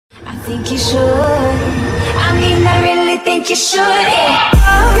think you should. I mean, I really think you should.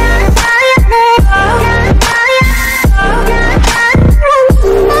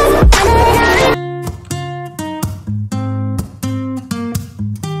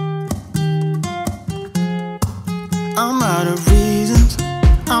 I'm out of reasons,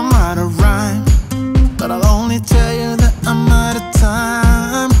 I'm out of rhyme, but I'll only tell you that I'm out of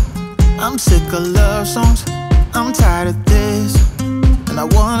time. I'm sick of love songs, I'm tired of this, and I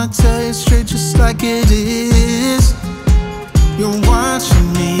wanna tell you straight just like it is. You're watching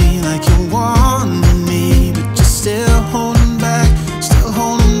me like you want me, but you're still holding back, still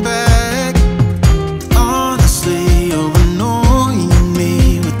holding back. Honestly, you're annoying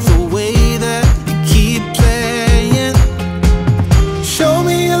me with the way that you keep playing. Show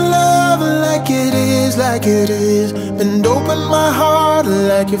me your love like it is, like it is. Bend open my heart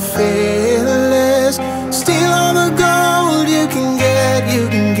like you're fearless. Steal all the gold you can get, you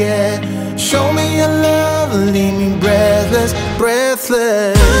can get. Show me your love, leave me breathless,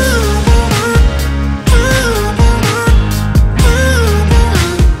 breathless.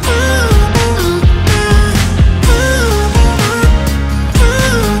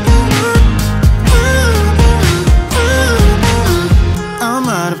 I'm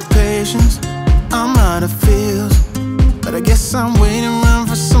out of patience, I'm out of feels, but I guess I'm waiting around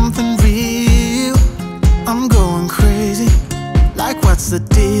for something real. I'm going crazy, like what's the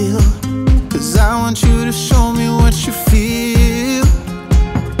deal? 'Cause I want you to show me what you feel.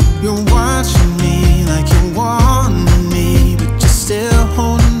 You're watching me like you want me, but you're still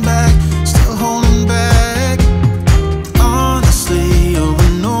holding back, still holding back. Honestly, you're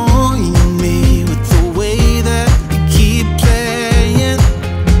annoying me with the way that you keep playing.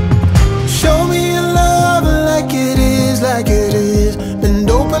 Show me your love like it is, like it is. Bend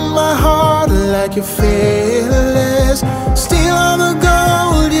open my heart like you're fearless. Steal all the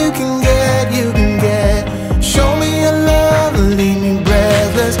gold you can get, you can get. Show me your love, leave me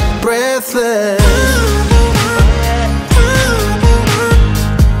breathless, breathless.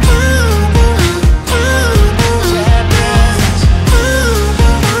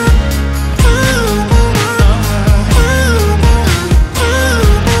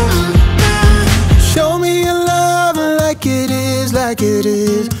 Show me your love like it is, like it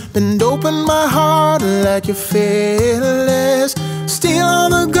is. Bend open my heart like you're fearless. Steal all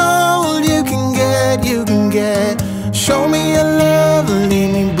the gold you can get, you can get. Show me your love,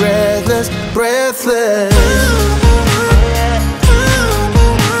 leave me breathless, breathless.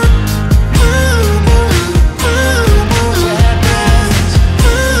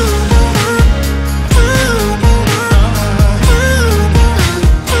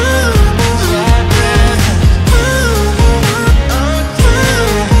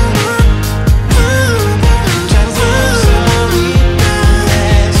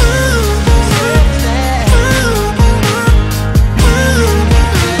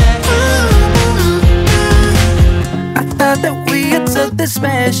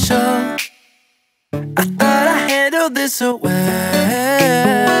 Special. I thought I handled this so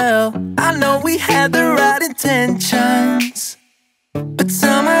well. I know we had the right intentions, but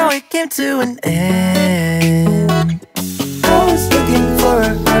somehow it came to an end. I was looking for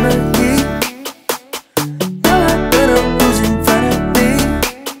a remedy. Now I better who's in front of me.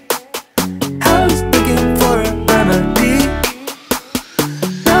 I was looking for a remedy.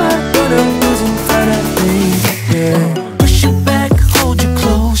 Now I better who's in front of me. Yeah.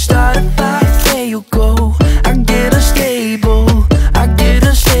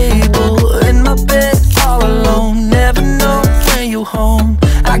 Home,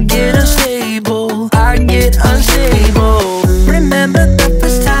 I get unstable, I get unstable.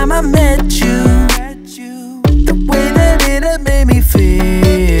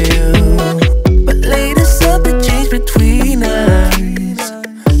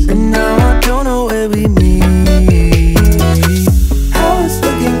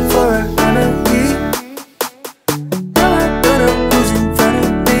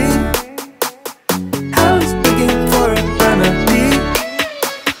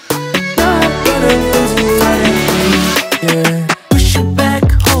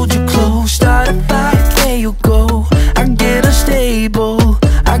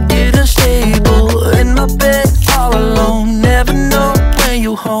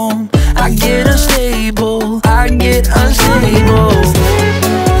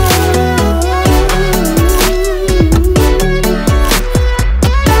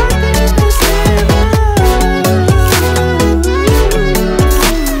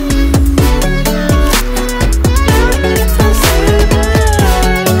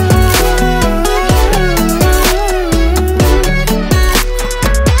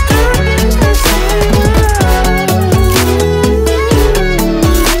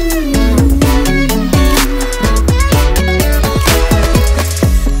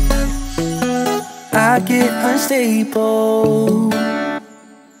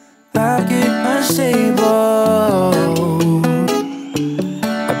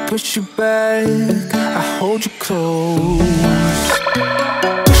 push you back, I hold you close.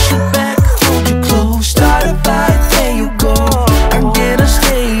 Push you back, hold you close. Start a fight, there you go. I get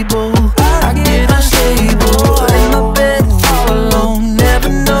unstable, I get unstable. In my bed all alone, never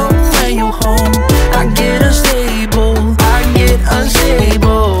know when you home. I get unstable, I get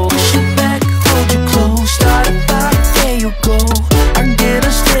unstable. Push you back, hold you close. Start a fight, there you go. I get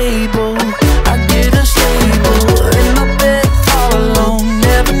unstable, I get unstable. In my bed all alone,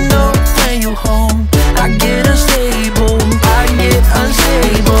 never know when you home. I get unstable, I get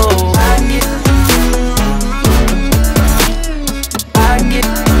unstable. I get unstable.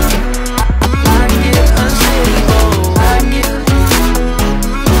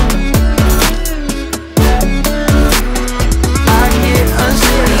 I get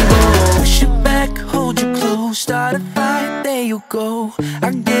unstable. Push you back, hold you close. Start a fight, there you go.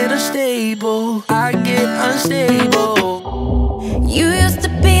 I get unstable, I get unstable. You used to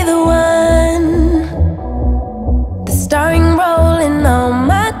be the one, the starring role in all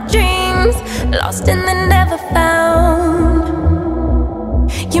my dreams, lost and then never found.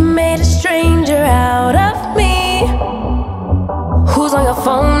 You made a stranger out of me. Who's on your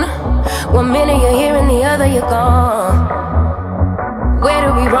phone? One minute you're here and the other you're gone. Where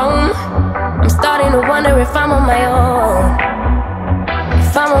do we roam? I'm starting to wonder if I'm on my own.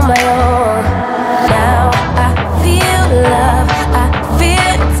 If I'm on my own. Now I feel love, I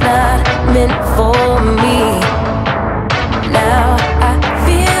feel it's not meant for me. Now I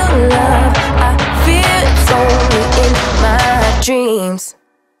feel love, I feel it's only in my dreams.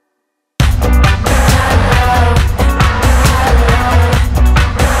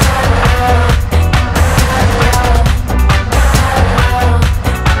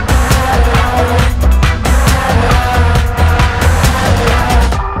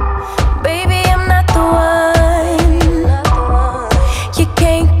 Baby, I'm not the one. You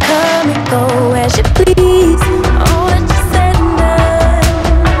can't come and go as you please. All that you said and done,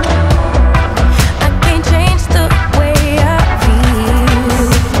 I can't change the way I feel.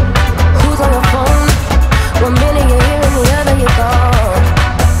 Who's on your phone? One minute you're here and the other you're gone.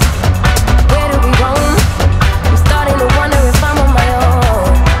 Where do we roam? I'm starting to wonder if I'm on my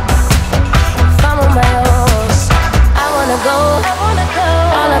own. If I'm on my own. I wanna go.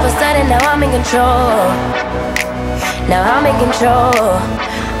 All of a sudden now I'm in control. Now I'm in control.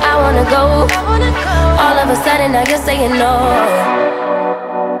 I wanna go. All of a sudden now you're saying no.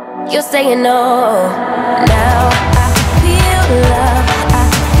 You're saying no. Now I feel love, I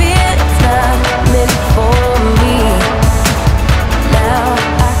feel it's not meant for me. Now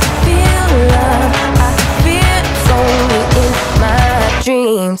I feel love, I feel it's only in my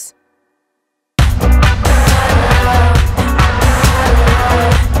dreams.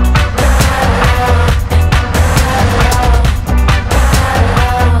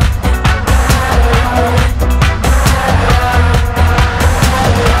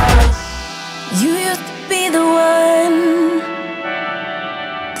 You used to be the one,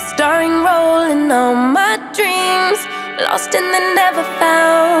 the starring role in all my dreams, lost and then never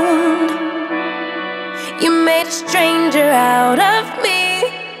found. You made a stranger out of me.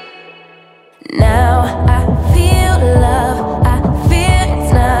 Now I feel love, I feel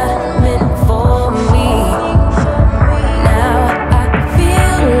it's not meant for me. Now I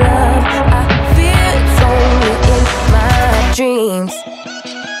feel love, I feel it's only in my dreams.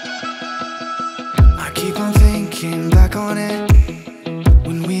 I keep on thinking back on it,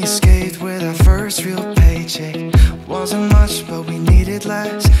 when we escaped with our first real paycheck. Wasn't much, but we needed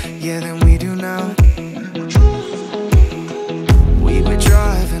less, yeah, than we do now. We were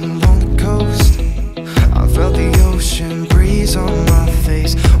driving along the coast, I felt the ocean breeze on my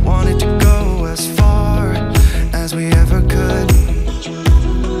face. Wanted to go as far as we ever could.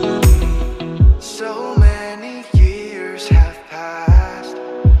 So many years have passed,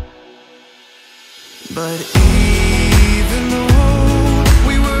 but even though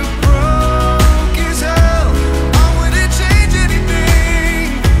we were broke as hell, I wouldn't change anything.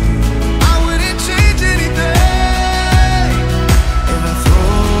 I wouldn't change anything. If I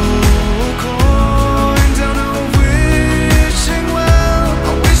throw a coin down a wishing well,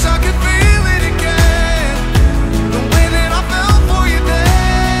 I wish I could feel it again, the way that I felt for you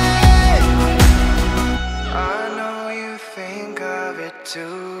then. I know you think of it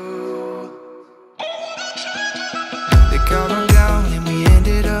too. They count down and we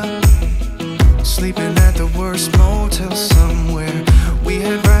ended up sleeping at the worst motel somewhere. We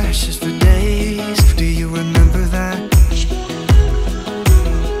had rashes for days, do you remember that?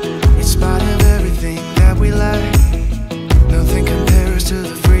 In spite of everything that we lack, nothing compares to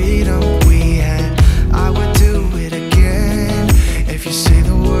the freedom we had. I would do it again if you say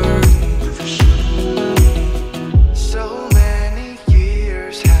the word.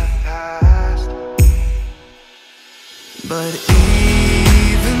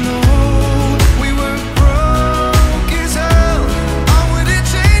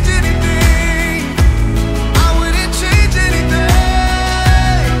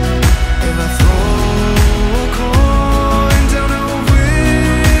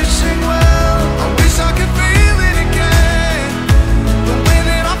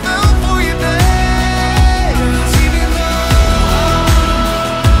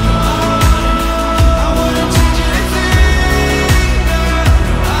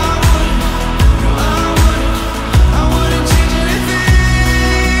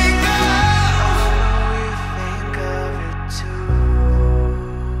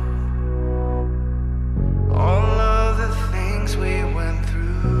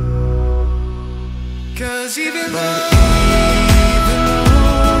 'Cause even though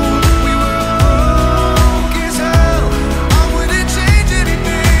we were broke as hell, I wouldn't change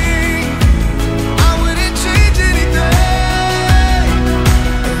anything. I wouldn't change anything.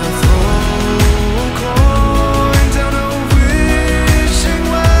 And I throw a coin down a wishing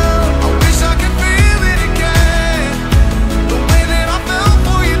well. I wish I could feel it again, the way that I felt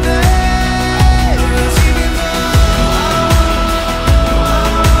for you then. 'Cause even though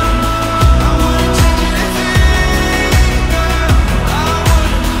I wouldn't change anything, girl.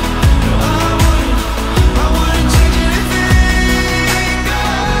 I wouldn't change anything,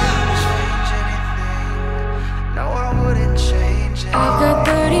 girl. No, I wouldn't change it. I've got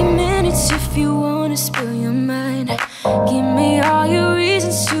 30 minutes if you wanna spill your mind. Give me all your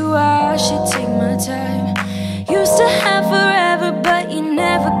reasons to why I should take my time. Used to have forever, but you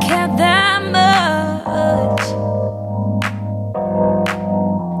never cared that much.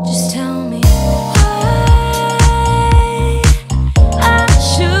 Just tell me why I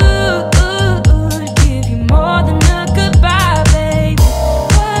should give you more than a goodbye, baby.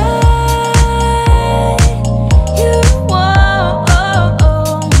 Why you won't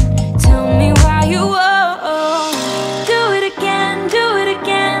tell me why you won't. Do it again, do it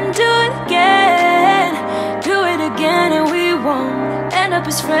again, do it again. Do it again and we won't end up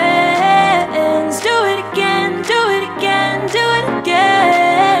as friends. Do it again, do it again, do it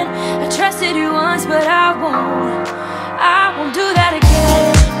again. I trusted you once, but I won't do that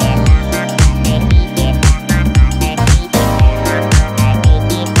again.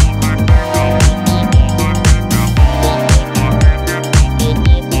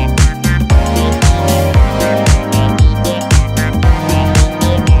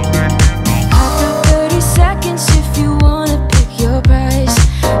 I've got 30 seconds if you wanna pick your price.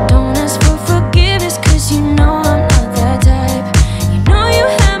 Don't ask for forgiveness, 'cause you know I'm not that type. You know you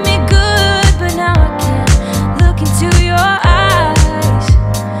had me good, but now I can't look into your eyes.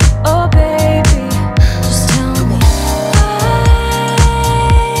 Oh baby, just tell me why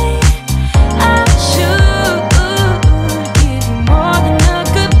I should give you more than a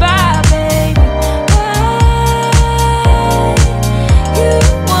goodbye, baby. Why you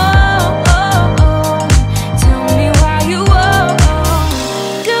won't tell me why you won't.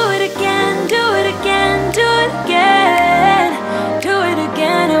 Do it again, do it again, do it again. Do it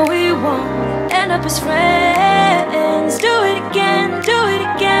again and we won't end up as friends. Do it again, do it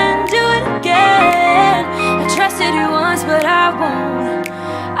again, do it again. I trusted you once, but I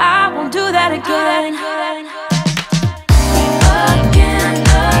won't do that again. Again,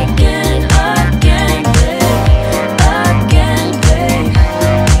 again, again, babe. Again, babe.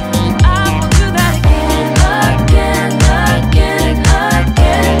 I won't do that again. Again, again,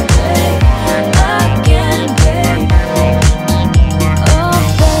 again, babe. Again, babe. Oh,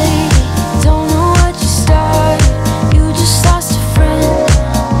 baby, don't know what you started. You just lost a friend,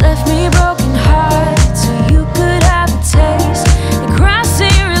 left me broken hearted, so you could have a taste. The grass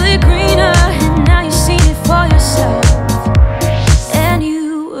ain't really greener, and now you've seen it for yourself. And you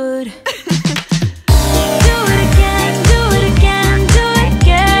would do it again, do it again, do it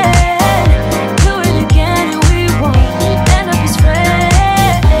again. Do it again and we won't end up as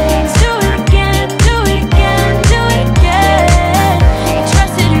friends. Do it again, do it again, do it again. I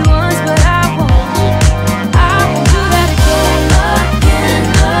trusted you once, but I won't do that again. Again,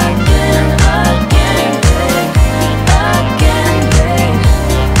 again, again, babe. Again, babe.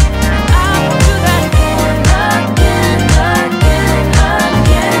 I won't do that again. Again, again,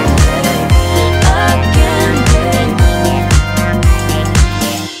 again, babe. Again, babe.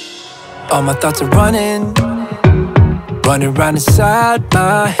 All my thoughts are running round inside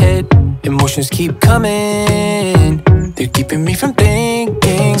my head. Emotions keep coming, they're keeping me from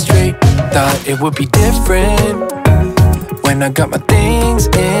thinking straight. Thought it would be different when I got my things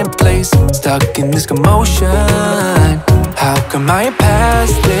in place. Stuck in this commotion, how come I ain't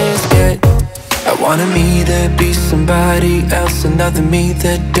past this yet? I wanted me to be somebody else, another me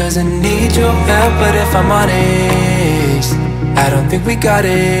that doesn't need your help. But if I'm honest, I don't think we got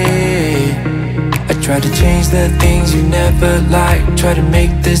it. I tried to change the things you never liked, try to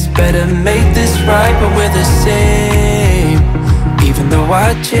make this better, make this right, but we're the same, even though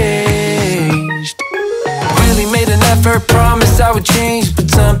I changed. Really made an effort, promised I would change, but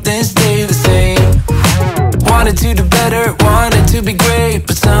something stayed the same. Wanted to do better, wanted to be great,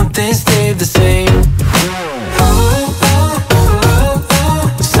 but something stayed the same.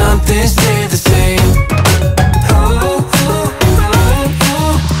 Something stayed the same.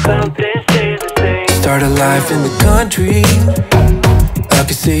 Something stayed the same. Start a life in the country, I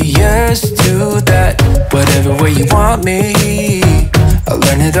could say yes to that. Whatever way you want me, I'll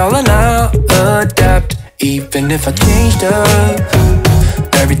learn it all and I'll adapt. Even if I changed up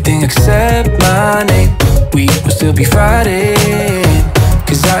everything except my name, we will still be Friday,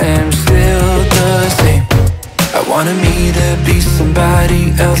 cause I am still the same. I wanted me to be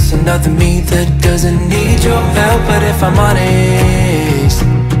somebody else, another me that doesn't need your help. But if I'm honest,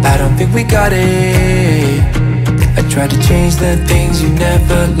 I don't think we got it. I tried to change the things you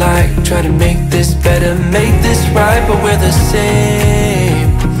never liked, try to make this better, make this right, but we're the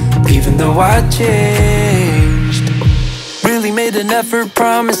same, even though I changed. Really made an effort,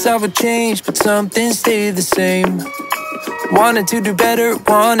 promised I would change, but something stayed the same. Wanted to do better,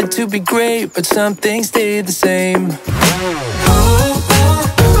 wanted to be great, but some things stayed the same.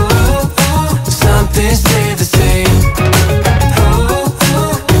 Something stayed the same.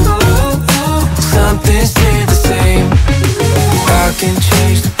 Something stayed the same. I can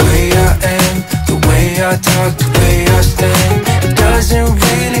change the way I am, the way I talk, the way I stand. It doesn't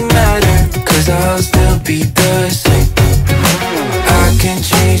really matter, cause I'll still be the same. I can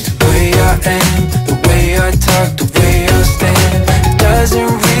change the way I am, the way I talk, the way I stand. It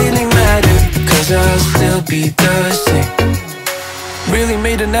doesn't really matter, cause I'll still be the same. Really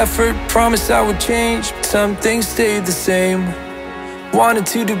made an effort, promised I would change, but some things stayed the same. Wanted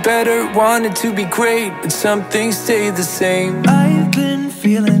to do better, wanted to be great, but some things stayed the same. I've been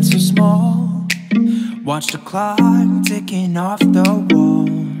feeling so small, watch the clock ticking off the wall,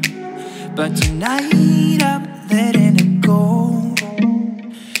 but tonight I'm letting it go.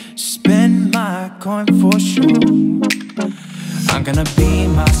 Spend my coin for sure. I'm gonna be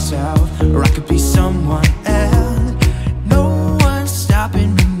myself, or I could be someone else. No one's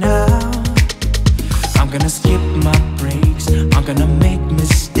stopping me now. I'm gonna skip my breaks, I'm gonna make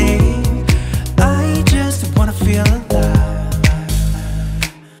mistakes. I just wanna feel alive.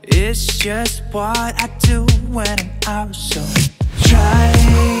 It's just what I do when I'm out, so try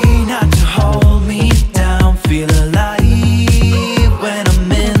not to hold me down. Feel alive when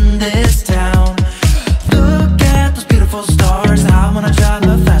I'm in this town. Look at those beautiful stars, I wanna drive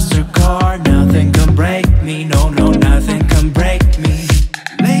a faster car. Nothing can break me, no, no, nothing can break me.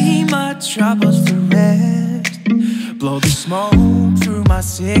 Lay my troubles to rest, blow the smoke through my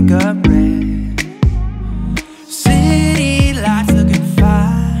cigarette. City lights looking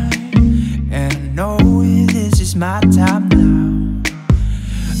fine, and I know this is my time now.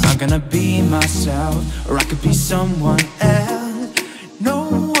 I'm gonna be myself, or I could be someone else.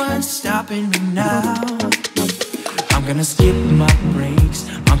 No one's stopping me now. I'm gonna skip my breaks,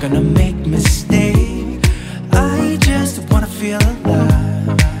 I'm gonna make mistakes. I just wanna feel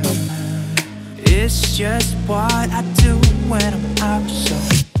alive. It's just what I do when I'm out, so